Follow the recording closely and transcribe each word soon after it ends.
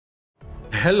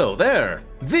Hello there,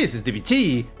 this is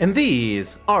DBT and this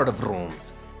is Art of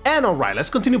Rooms. And alright, let's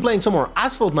continue playing some more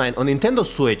Asphalt 9 on Nintendo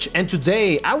Switch, and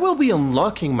today I will be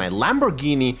unlocking my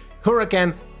Lamborghini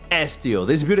Huracan STO,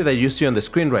 this beauty that you see on the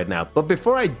screen right now. But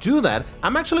before I do that,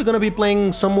 I'm actually going to be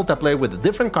playing some multiplayer with a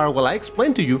different car while I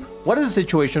explain to you what is the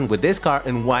situation with this car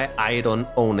and why I don't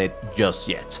own it just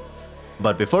yet.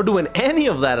 But before doing any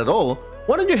of that at all,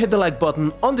 why don't you hit the like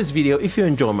button on this video if you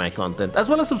enjoy my content, as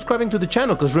well as subscribing to the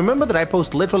channel, because remember that I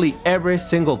post literally every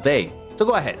single day. So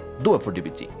go ahead, do it for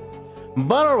DBT.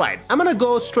 But alright, I'm gonna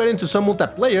go straight into some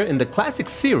multiplayer in the classic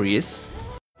series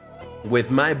with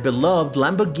my beloved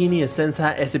Lamborghini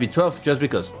Essenza SB12, just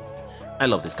because I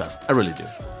love this car, I really do.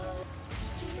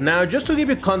 Now, just to give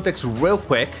you context real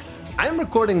quick, I'm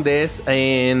recording this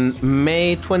in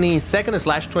May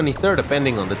 22nd/23rd,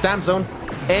 depending on the time zone,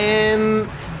 and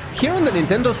here on the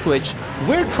Nintendo Switch,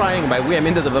 we're trying, by we I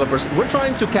mean the developers, we're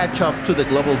trying to catch up to the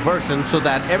global version so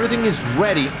that everything is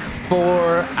ready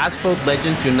for Asphalt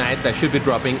Legends Unite that should be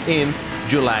dropping in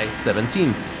July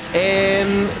 17th.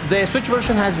 And the Switch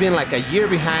version has been like a year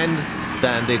behind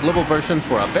than the global version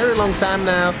for a very long time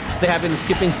now. They have been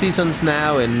skipping seasons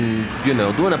now and, you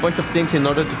know, doing a bunch of things in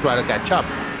order to try to catch up.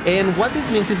 And what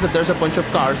this means is that there's a bunch of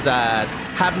cars that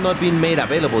have not been made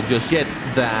available just yet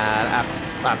that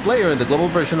a player in the global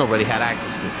version already had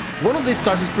access to. One of these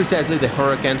cars is precisely the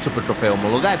Huracan Super Trofeo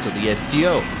Homologato, the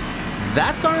STO.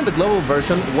 That car in the global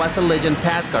version was a Legend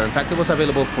Pass car. In fact, it was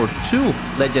available for 2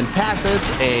 Legend Passes,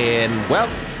 and well,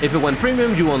 if it went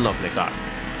premium, you unlock the car.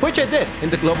 Which I did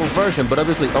in the global version, but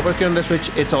obviously over here on the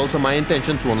Switch, it's also my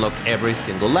intention to unlock every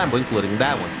single Lambo, including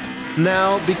that one.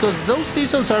 Now, because those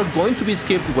seasons are going to be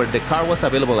skipped where the car was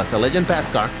available as a Legend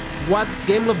Pass car, what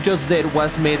Gameloft just did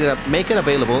was make it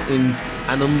available in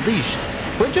an Unleashed,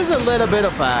 which is a little bit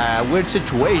of a weird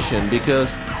situation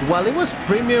because while it was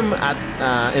premium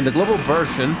in the global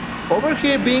version, over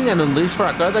here being an Unleashed for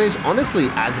a car that is honestly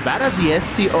as bad as the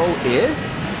STO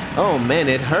is, oh man,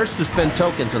 it hurts to spend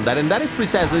tokens on that, and that is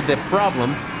precisely the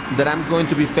problem that I'm going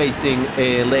to be facing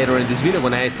later in this video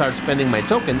when I start spending my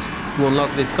tokens to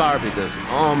unlock this car, because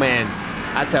oh man,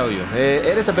 I tell you,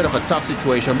 it is a bit of a tough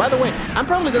situation. By the way, I'm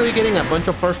probably going to be getting a bunch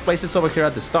of first places over here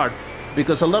at the start,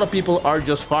 because a lot of people are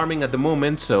just farming at the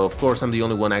moment, so of course I'm the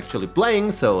only one actually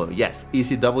playing, so yes,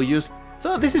 easy W's.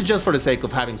 So this is just for the sake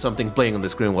of having something playing on the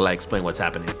screen while I explain what's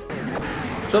happening.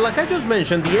 So like I just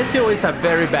mentioned, the STO is a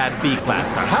very bad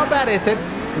B-class car. How bad is it?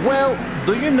 Well,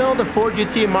 do you know the Ford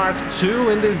GT Mark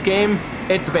II in this game?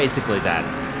 It's basically that.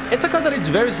 It's a car that is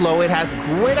very slow, it has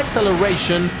great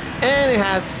acceleration, and it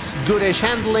has good-ish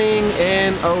handling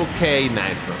and okay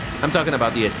nitro. I'm talking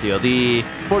about the STO. The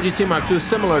Ford GT Mark II is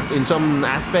similar in some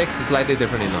aspects, slightly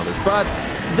different in others, but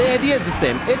the idea is the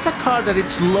same. It's a car that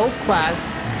it's low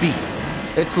class B.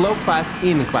 It's low class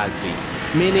in class B.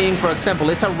 Meaning, for example,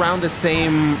 it's around the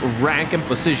same rank and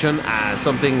position as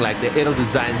something like the Idle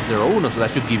Design 01, so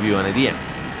that should give you an idea.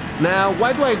 Now,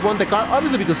 why do I want the car?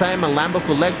 Obviously because I am a Lambo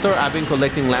collector. I've been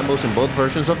collecting Lambos in both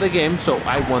versions of the game, so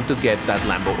I want to get that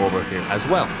Lambo over here as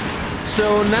well.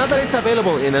 So now that it's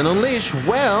available in an Unleash,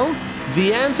 well,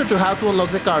 the answer to how to unlock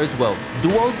the car is, well,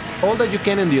 do all that you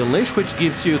can in the Unleash, which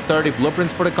gives you 30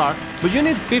 blueprints for the car, but you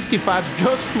need 55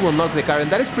 just to unlock the car,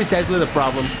 and that is precisely the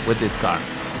problem with this car.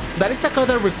 That it's a car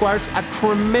that requires a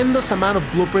tremendous amount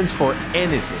of blueprints for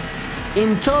anything.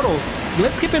 In total,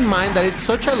 let's keep in mind that it's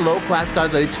such a low-class car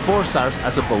that it's 4 stars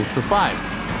as opposed to 5.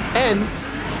 And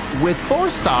with 4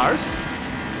 stars,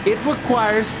 it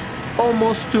requires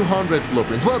almost 200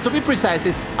 blueprints. Well, to be precise,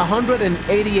 it's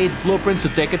 188 blueprints to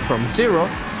take it from 0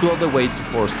 to all the way to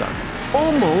 4 star.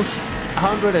 Almost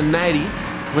 190,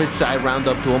 which I round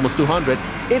up to almost 200.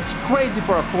 It's crazy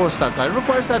for a 4-star car. It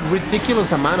requires a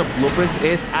ridiculous amount of blueprints. It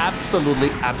is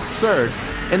absolutely absurd.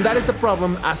 And that is the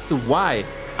problem as to why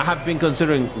I have been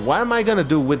considering what am I gonna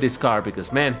do with this car,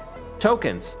 because man,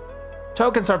 tokens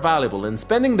are valuable, and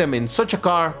spending them in such a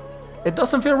car, it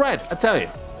doesn't feel right, I tell you.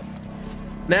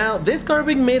 Now, this car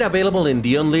being made available in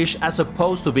the Unleash as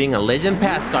opposed to being a Legend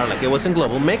Pass car like it was in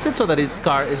Global makes it so that this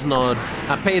car is not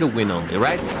a pay-to-win only,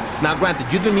 right? Now,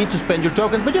 granted, you do need to spend your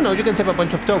tokens, but you know, you can save a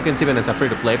bunch of tokens even as a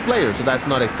free-to-play player, so that's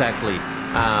not exactly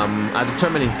a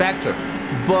determining factor.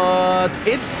 But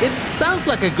it sounds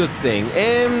like a good thing,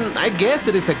 and I guess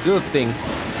it is a good thing,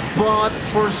 but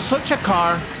for such a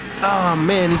car, oh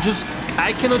man,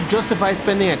 I cannot justify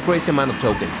spending a crazy amount of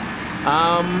tokens.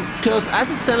 Because as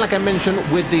it stands, like I mentioned,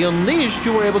 with the Unleashed,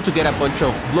 you were able to get a bunch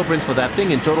of blueprints for that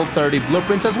thing, in total 30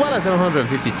 blueprints, as well as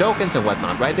 750 tokens and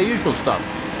whatnot, right? The usual stuff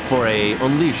for a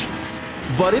Unleashed.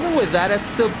 But even with that, it's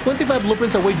still 25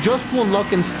 blueprints away just to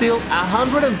unlock, and still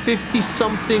 150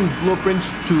 something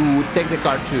blueprints to take the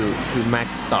car to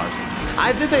max stars.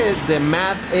 I did the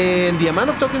math, and the amount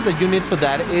of tokens that you need for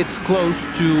that, it's close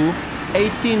to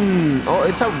 18, oh,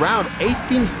 it's around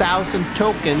 18,000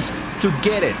 tokens to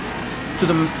get it to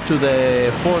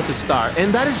the 4th star.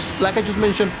 And that is, like I just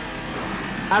mentioned,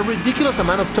 a ridiculous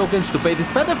amount of tokens to pay.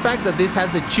 Despite the fact that this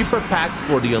has the cheaper packs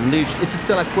for the Unleashed, it's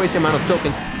still a crazy amount of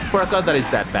tokens for a car that is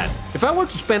that bad. If I were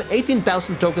to spend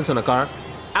 18,000 tokens on a car,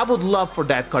 I would love for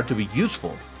that car to be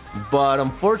useful. But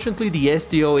unfortunately, the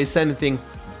STO is anything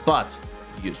but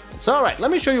useful. So alright,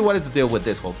 let me show you what is the deal with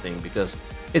this whole thing, because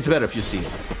it's better if you see it.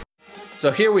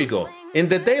 So here we go. In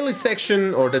the daily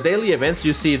section, or the daily events,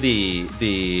 you see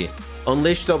the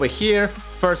Unleashed over here.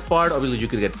 First part, obviously you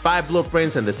could get 5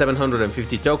 blueprints and the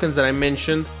 750 tokens that I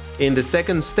mentioned. In the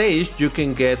second stage, you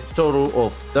can get a total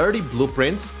of 30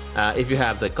 blueprints if you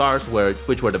have the cars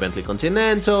which were the Bentley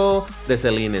Continental, the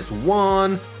Celine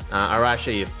S1,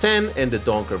 Arashi F10, and the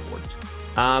Donker boards.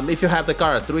 If you have the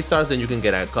car at 3 stars, then you can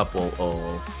get a couple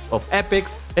of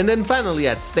epics. And then finally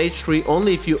at stage 3,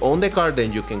 only if you own the car,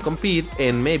 then you can compete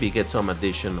and maybe get some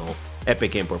additional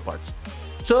epic import parts.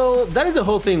 So that is the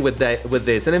whole thing with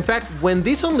this. And in fact, when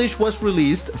this Unleashed was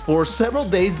released, for several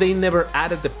days they never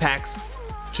added the packs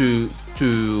to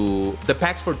the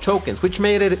packs for tokens, which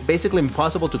made it basically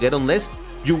impossible to get unless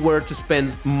you were to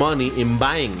spend money in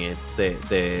buying it,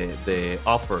 the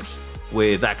offers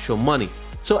with actual money.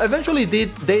 So eventually they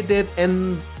did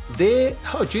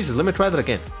oh Jesus, let me try that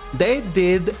again. They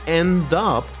did end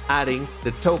up adding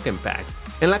the token packs.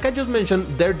 And like I just mentioned,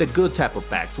 they're the good type of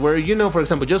packs, where, you know, for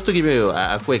example, just to give you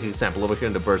a quick example over here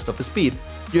in the Burst of Speed,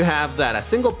 you have that a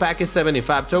single pack is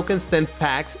 75 tokens, 10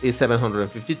 packs is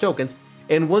 750 tokens,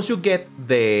 and once you get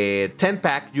the 10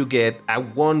 pack, you get a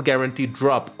 1 guaranteed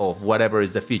drop of whatever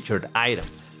is the featured item.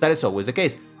 That is always the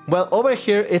case. Well, over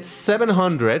here, it's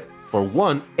 700 for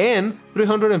 1 and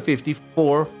 350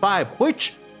 for 5,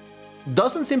 which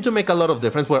doesn't seem to make a lot of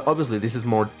difference, where obviously this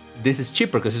is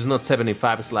cheaper because it's not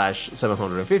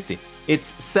 75/750,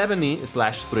 it's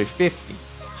 70/350.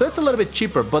 So it's a little bit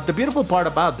cheaper, but the beautiful part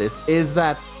about this is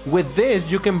that with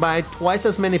this you can buy twice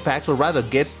as many packs, or rather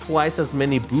get twice as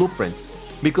many blueprints,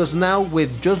 because now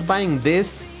with just buying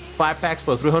this 5 packs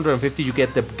for 350, you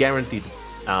get the guaranteed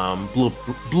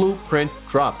blueprint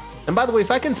drop. And by the way,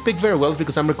 if I can speak very well, it's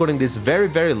because I'm recording this very,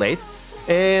 very late.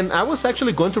 And I was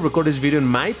actually going to record this video in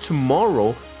my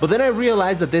tomorrow, but then I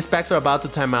realized that these packs are about to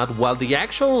time out, while the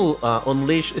actual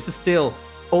Unleash is still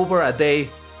over a day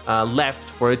left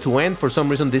for it to end. For some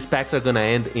reason, these packs are gonna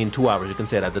end in 2 hours. You can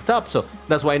see it at the top, so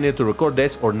that's why I need to record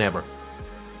this or never.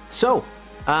 So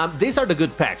these are the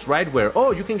good packs, right? Where,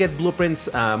 oh, you can get blueprints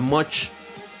much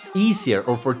easier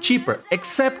or for cheaper,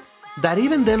 except that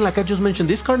even then, like I just mentioned,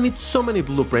 this car needs so many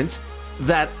blueprints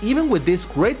that even with these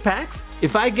great packs,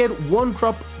 if I get 1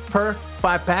 drop per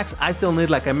 5 packs, I still need,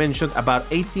 like I mentioned, about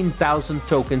 18,000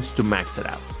 tokens to max it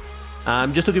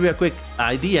out. Just to give you a quick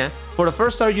idea, for the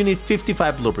first star you need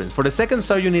 55 blueprints, for the second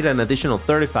star you need an additional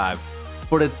 35,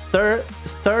 for the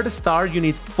third star you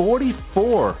need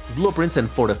 44 blueprints,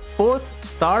 and for the 4th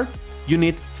star you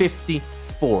need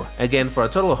 54, again for a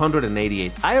total of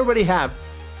 188. I already have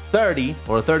 30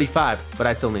 or 35, but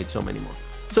I still need so many more.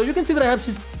 So you can see that I have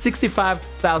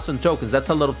 65,000 tokens. That's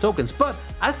a lot of tokens, but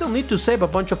I still need to save a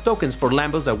bunch of tokens for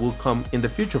Lambos that will come in the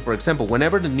future. For example,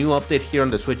 whenever the new update here on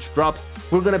the Switch drops,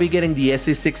 we're gonna be getting the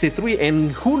SC63,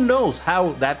 and who knows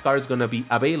how that car is gonna be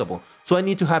available. So I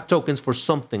need to have tokens for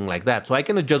something like that. So I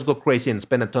cannot just go crazy and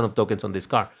spend a ton of tokens on this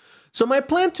car. So my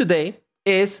plan today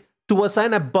is to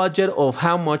assign a budget of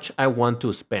how much I want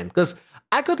to spend, because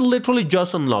I could literally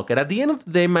just unlock it. At the end of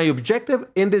the day, my objective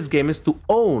in this game is to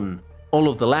own all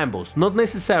of the Lambos, not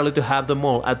necessarily to have them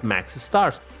all at max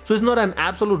stars. So it's not an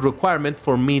absolute requirement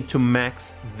for me to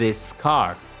max this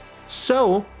car.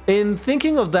 So in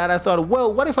thinking of that, I thought,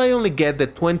 well, what if I only get the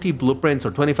 20 blueprints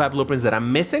or 25 blueprints that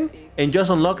I'm missing and just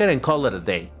unlock it and call it a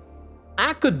day?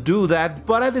 I could do that,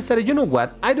 but I decided, you know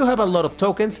what, I do have a lot of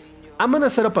tokens. I'm gonna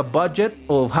set up a budget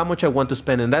of how much I want to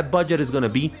spend, and that budget is gonna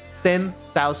be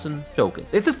 10,000 tokens.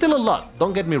 It's still a lot,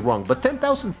 don't get me wrong, but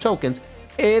 10,000 tokens,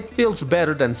 it feels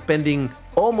better than spending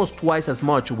almost twice as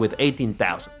much with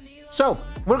 18,000. So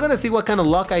we're gonna see what kind of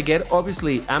luck I get.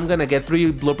 Obviously, I'm gonna get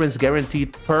 3 blueprints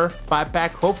guaranteed per 5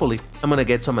 pack. Hopefully, I'm gonna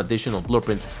get some additional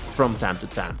blueprints from time to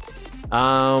time.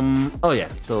 Oh yeah,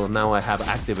 so now I have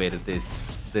activated this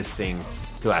thing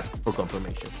to ask for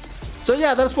confirmation. So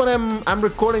yeah, that's what I'm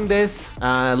recording this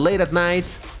late at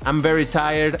night. I'm very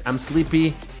tired, I'm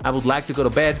sleepy, I would like to go to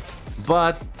bed,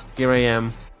 but here I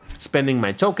am spending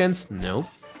my tokens. No,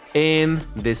 in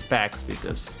these packs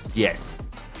because yes.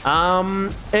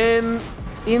 And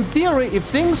in theory, if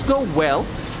things go well,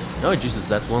 oh Jesus,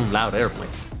 that's one loud airplane.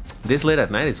 This late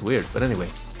at night is weird, but anyway,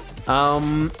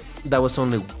 that was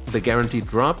only the guaranteed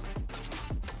drop.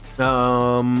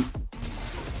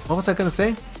 What was I gonna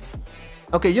say?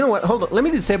 Okay, you know what? Hold on. Let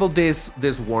me disable this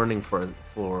warning for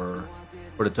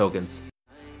the tokens.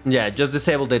 Yeah, just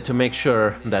disabled it to make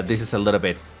sure that this is a little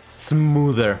bit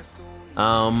smoother.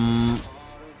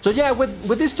 So yeah,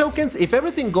 with these tokens, if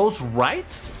everything goes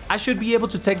right, I should be able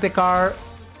to take the car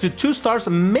to 2 stars,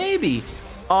 maybe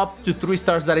up to 3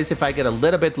 stars. That is if I get a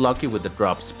little bit lucky with the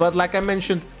drops. But like I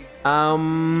mentioned,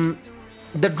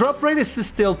 the drop rate is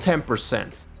still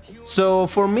 10%. So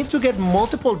for me to get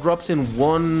multiple drops in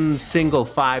one single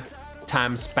 5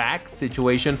 times pack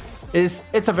situation,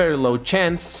 it's a very low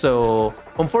chance. So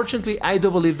unfortunately, I do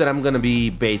believe that I'm gonna be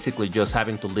basically just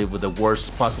having to live with the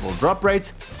worst possible drop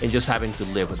rates and just having to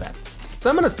live with that. So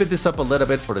I'm gonna speed this up a little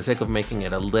bit for the sake of making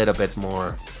it a little bit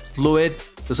more fluid,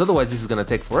 because otherwise this is gonna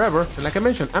take forever. And like I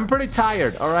mentioned, I'm pretty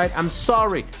tired, all right? I'm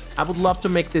sorry. I would love to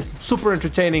make this super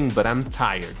entertaining, but I'm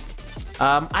tired.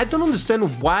 I don't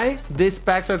understand why these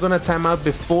packs are gonna time out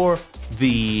before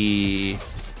the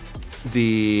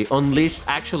Unleashed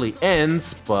actually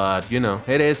ends, but you know,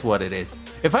 it is what it is.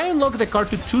 If I unlock the car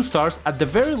to 2 stars, at the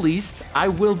very least, I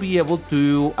will be able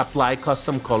to apply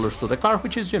custom colors to the car,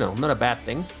 which is, you know, not a bad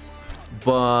thing.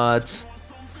 But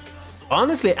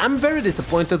honestly, I'm very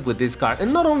disappointed with this car,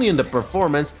 and not only in the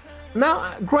performance. Now,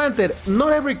 granted,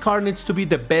 not every car needs to be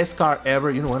the best car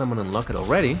ever. You know what? I'm gonna unlock it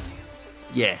already.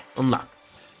 Yeah, unlock.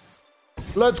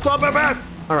 Let's go, baby!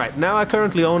 Alright, now I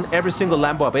currently own every single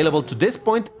Lambo available to this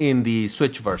point in the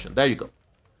Switch version. There you go.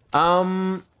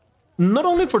 Not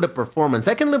only for the performance,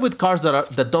 I can live with cars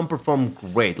that don't perform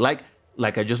great. Like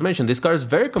I just mentioned, this car is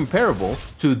very comparable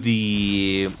to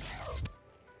the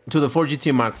Ford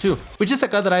GT Mark II, which is a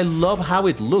car that I love how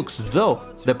it looks, though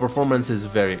the performance is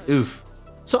very oof.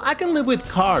 So I can live with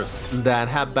cars that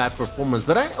have bad performance,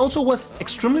 but I also was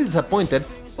extremely disappointed.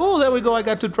 Oh, there we go, I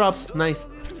got 2 drops, nice.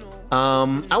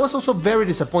 I was also very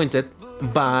disappointed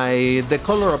by the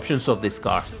color options of this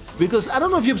car, because I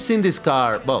don't know if you've seen this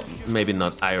car, well, maybe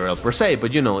not IRL per se,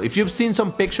 but you know, if you've seen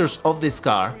some pictures of this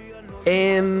car,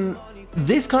 and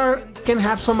this car can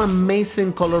have some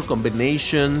amazing color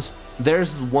combinations.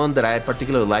 There's one that I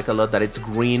particularly like a lot, that it's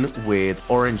green with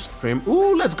orange trim.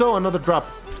 Ooh, let's go, another drop.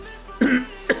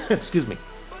 Excuse me.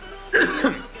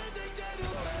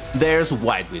 There's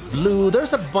white with blue.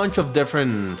 There's a bunch of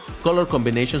different color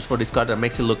combinations for this car that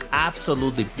makes it look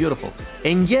absolutely beautiful.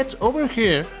 And yet over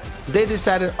here, they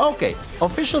decided, okay,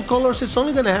 official colors is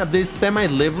only gonna have this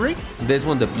semi-livery, this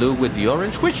one, the blue with the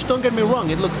orange, which, don't get me wrong,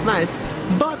 it looks nice,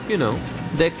 but you know,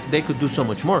 they could do so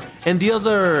much more. And the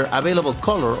other available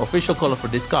color, official color for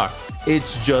this car,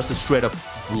 it's just a straight up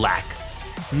black.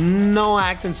 No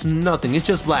accents, nothing, it's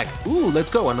just black. Ooh, let's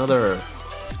go, another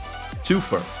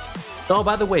twofer. Oh,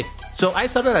 by the way, so I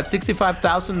started at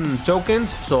 65,000 tokens,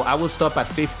 so I will stop at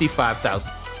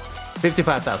 55,000.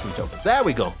 55,000 tokens. There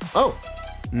we go. Oh,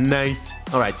 nice.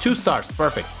 All right, 2 stars.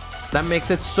 Perfect. That makes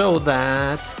it so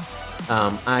that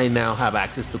I now have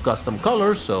access to custom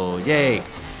colors, so yay.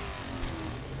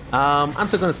 I'm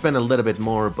still going to spend a little bit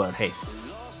more, but hey.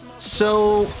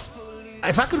 So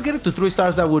if I could get it to 3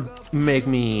 stars, that would make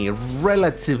me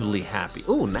relatively happy.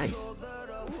 Oh, nice.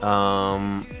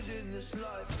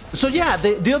 So yeah,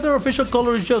 the other official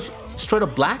color is just straight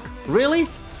up black. Really?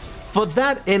 For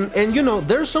that, and you know,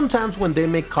 there's sometimes when they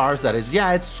make cars that is,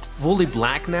 yeah, it's fully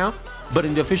black now, but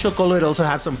in the official color it also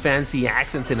has some fancy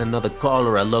accents in another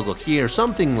color, a logo here,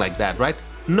 something like that, right?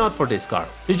 Not for this car.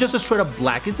 It's just a straight up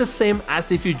black. It's the same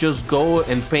as if you just go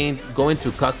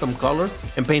into custom color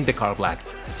and paint the car black.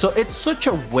 So it's such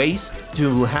a waste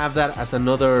to have that as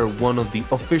another one of the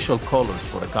official colors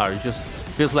for the car. It just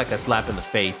feels like a slap in the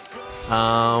face.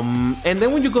 And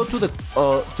then when you go to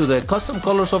the custom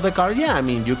colors of the car, yeah, I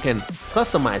mean, you can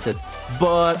customize it,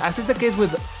 but as is the case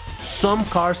with some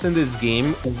cars in this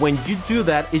game, when you do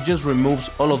that, it just removes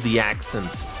all of the accent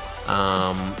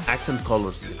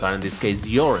colors in the car, in this case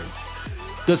the orange.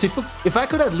 Because if I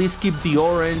could at least keep the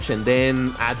orange and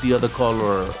then add the other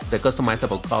color, the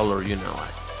customizable color, you know,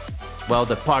 as well,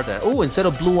 the part that, oh, instead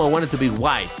of blue I want it to be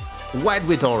white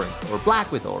with orange, or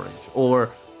black with orange, or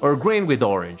green with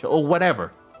orange, or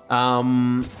whatever.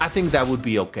 I think that would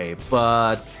be okay,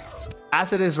 but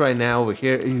as it is right now over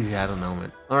here, I don't know,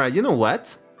 man. All right, you know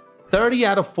what? 30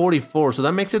 out of 44, so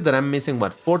that makes it that I'm missing,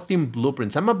 what, 14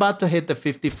 blueprints. I'm about to hit the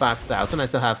 55,000. I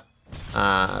still have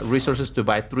resources to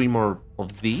buy 3 more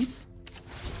of these.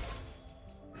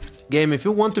 Game, if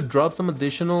you want to drop some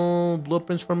additional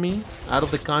blueprints for me, out of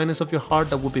the kindness of your heart,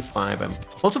 that would be fine.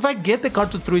 Also, if I get the car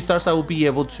to 3 stars, I will be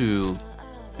able to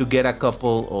get a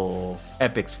couple of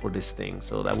epics for this thing.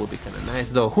 So that would be kind of nice.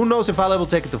 Though, who knows if I'll ever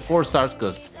take it to 4 stars,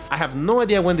 because I have no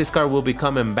idea when this car will be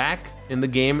coming back in the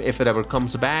game, if it ever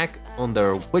comes back,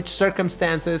 under which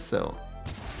circumstances. So,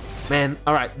 man,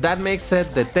 all right, that makes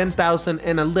it the 10,000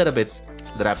 and a little bit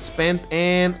that I've spent.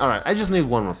 And all right, I just need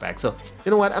 1 more pack. So you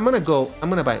know what, I'm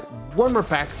gonna buy 1 more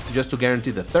pack just to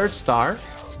guarantee the 3rd star.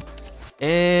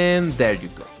 And there you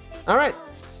go. All right,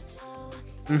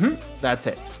 that's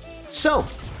it. So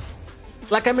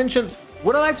like I mentioned,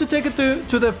 would I like to take it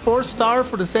to the 4th star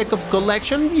for the sake of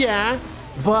collection? Yeah,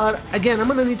 but again, I'm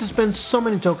gonna need to spend so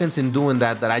many tokens in doing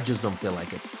that I just don't feel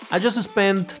like it. I just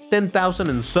spent 10,000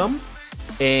 and some,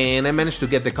 and I managed to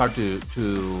get the car to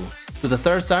the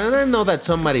 3rd star. And I know that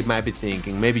somebody might be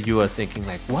thinking, maybe you are thinking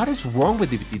like, what is wrong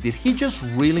with DBT? Did he just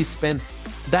really spend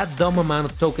that dumb amount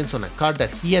of tokens on a car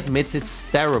that he admits it's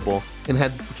terrible and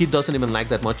he doesn't even like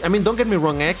that much? I mean, don't get me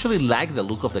wrong, I actually like the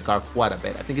look of the car quite a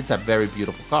bit. I think it's a very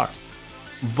beautiful car.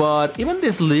 But even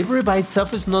this livery by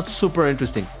itself is not super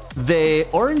interesting. The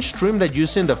orange trim that you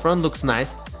see in the front looks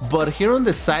nice, but here on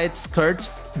the side skirt,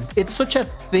 it's such a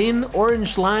thin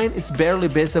orange line, it's barely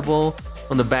visible.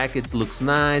 On the back it looks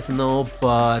nice, no,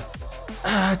 but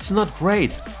it's not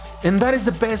great. And that is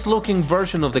the best looking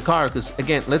version of the car, because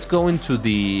again, let's go into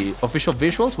the official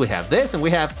visuals. We have this and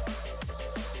we have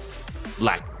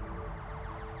black.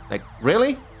 Like,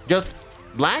 really? Just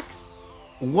black?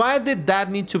 Why did that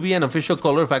need to be an official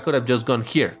color if I could have just gone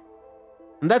here?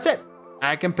 And that's it.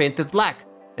 I can paint it black,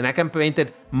 and I can paint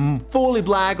it fully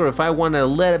black, or if I want a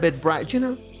little bit bright, you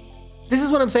know? This is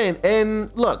what I'm saying.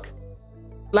 And look,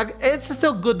 like, it's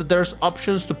still good that there's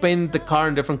options to paint the car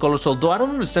in different colors, although I don't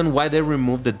understand why they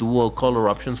removed the dual color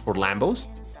options for Lambos.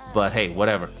 But hey,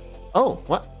 whatever. Oh,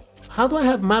 what? How do I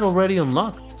have matte already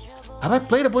unlocked? Have I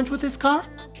played a bunch with this car?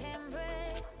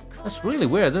 That's really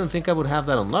weird. I didn't think I would have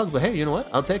that unlocked, but hey, you know what?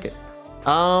 I'll take it.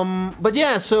 But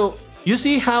yeah, so you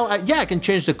see how, I can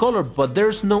change the color, but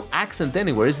there's no accent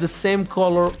anywhere. It's the same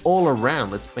color all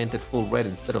around. Let's paint it full red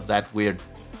instead of that weird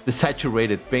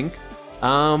desaturated pink.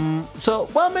 So,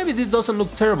 well, maybe this doesn't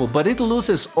look terrible, but it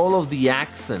loses all of the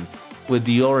accents with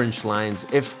the orange lines.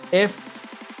 If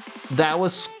that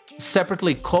was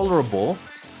separately colorable,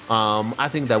 I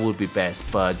think that would be best,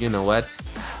 but you know what?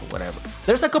 Whatever.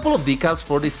 There's a couple of decals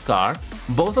for this car.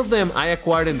 Both of them I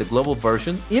acquired in the global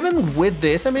version. Even with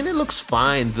this, I mean, it looks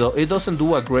fine, though it doesn't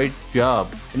do a great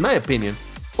job, in my opinion,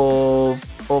 of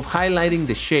highlighting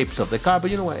the shapes of the car, but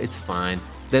you know what? It's fine.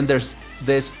 Then there's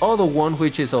this other one,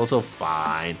 which is also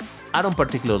fine. I don't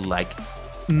particularly like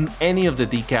any of the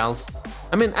decals.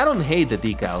 I mean, I don't hate the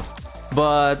decals,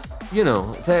 but you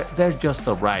know, they're just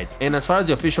alright. And as far as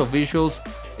the official visuals,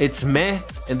 it's meh,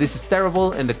 and this is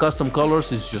terrible, and the custom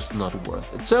colors is just not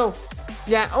worth it. So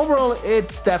yeah, overall,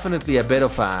 it's definitely a bit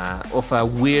of a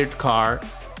weird car.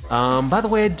 By the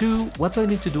way, what do I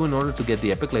need to do in order to get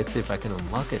the epic? Let's see if I can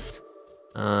unlock it.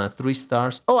 3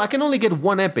 stars. Oh, I can only get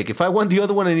 1 epic. If I want the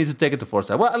other one, I need to take it to 4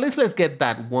 stars. Well, at least let's get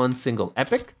that one single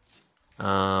epic.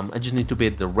 I just need to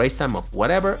beat the race time of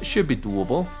whatever. Should be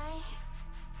doable.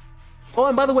 Oh,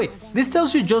 and by the way, this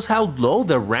tells you just how low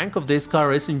the rank of this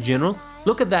car is in general.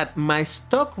 Look at that. My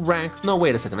stock rank... No,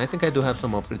 wait a second. I think I do have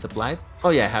some upgrades applied. Oh,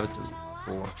 yeah, I have it to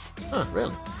 4. Huh,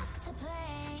 really?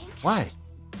 Why?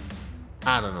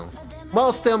 I don't know.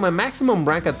 Well, still, my maximum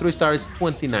rank at 3 stars is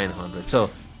 2,900. So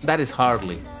that is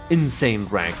hardly insane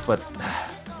rank, but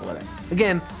whatever.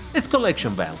 Again, it's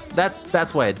collection value.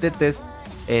 That's why I did this.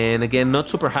 And again, not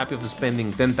super happy of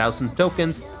spending 10,000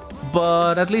 tokens,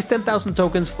 but at least 10,000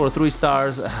 tokens for 3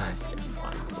 stars. Fine,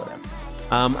 whatever.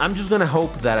 I'm just gonna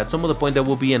hope that at some other point there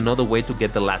will be another way to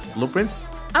get the last blueprints.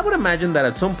 I would imagine that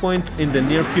at some point in the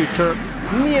near future,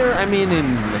 I mean in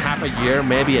half a year,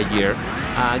 maybe a year,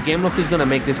 Gameloft is gonna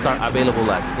make this car available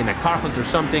in a car hunt or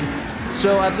something.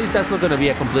 So at least that's not gonna be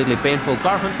a completely painful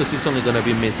car hunt, because it's only gonna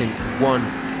be missing one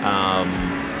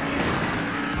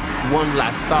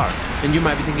last star. And you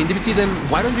might be thinking, DBT, then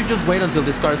why don't you just wait until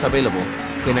this car is available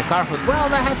in a car hunt? Well,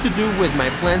 that has to do with my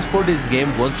plans for this game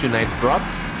once Unite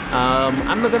drops.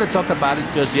 I'm not gonna talk about it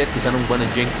just yet because I don't want to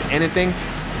jinx anything.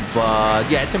 But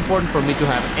yeah, it's important for me to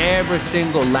have every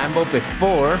single Lambo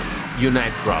before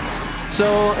Unite drops.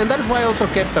 So, and that is why I also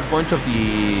kept a bunch of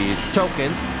the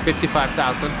tokens,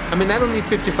 55,000. I mean, I don't need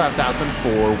 55,000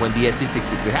 for when the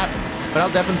SC63 happens, but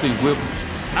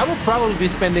I will probably be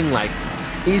spending like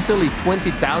easily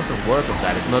 20,000 worth of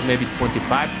that, if not maybe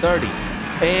 25, 30.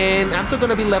 And I'm still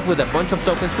gonna be left with a bunch of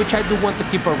tokens, which I do want to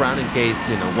keep around in case,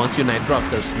 you know, once Unite drops,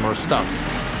 there's more stuff.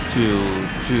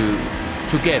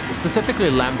 to get, specifically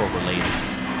Lambo related.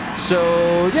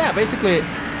 So yeah, basically,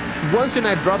 once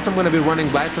Unite drops, I'm going to be running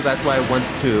blind, so that's why I want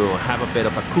to have a bit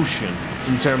of a cushion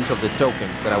in terms of the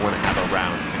tokens that I want to have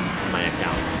around in my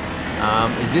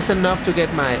account. Is this enough to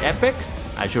get my epic?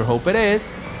 I sure hope it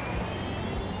is.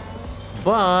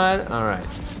 But, alright,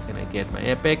 can I get my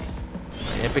epic?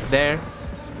 My epic there.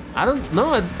 I don't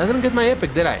know, I didn't get my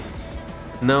epic, did I?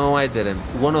 No, I didn't.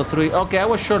 103. Okay, I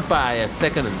was short by a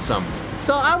second and some.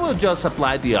 So I will just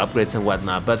apply the upgrades and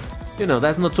whatnot, but you know,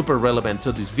 that's not super relevant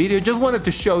to this video. Just wanted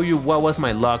to show you what was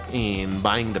my luck in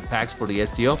buying the packs for the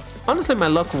STO. Honestly, my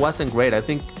luck wasn't great. I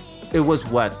think it was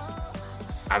what?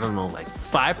 I don't know, like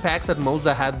 5 packs at most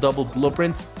that had double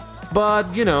blueprints.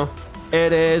 But, you know,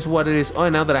 it is what it is. Oh,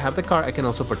 and now that I have the car, I can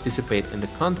also participate in the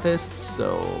contest.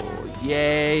 So,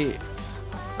 yay.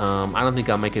 I don't think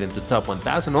I'll make it into top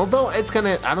 1000. Although it's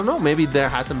gonna, I don't know, maybe there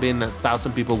hasn't been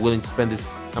 1,000 people willing to spend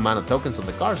this amount of tokens on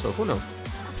the car. So who knows?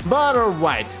 But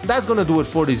alright, that's gonna do it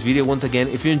for this video. Once again,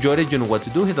 if you enjoyed it, you know what to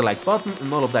do. Hit the like button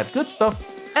and all of that good stuff.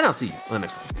 And I'll see you on the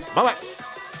next one. Bye bye.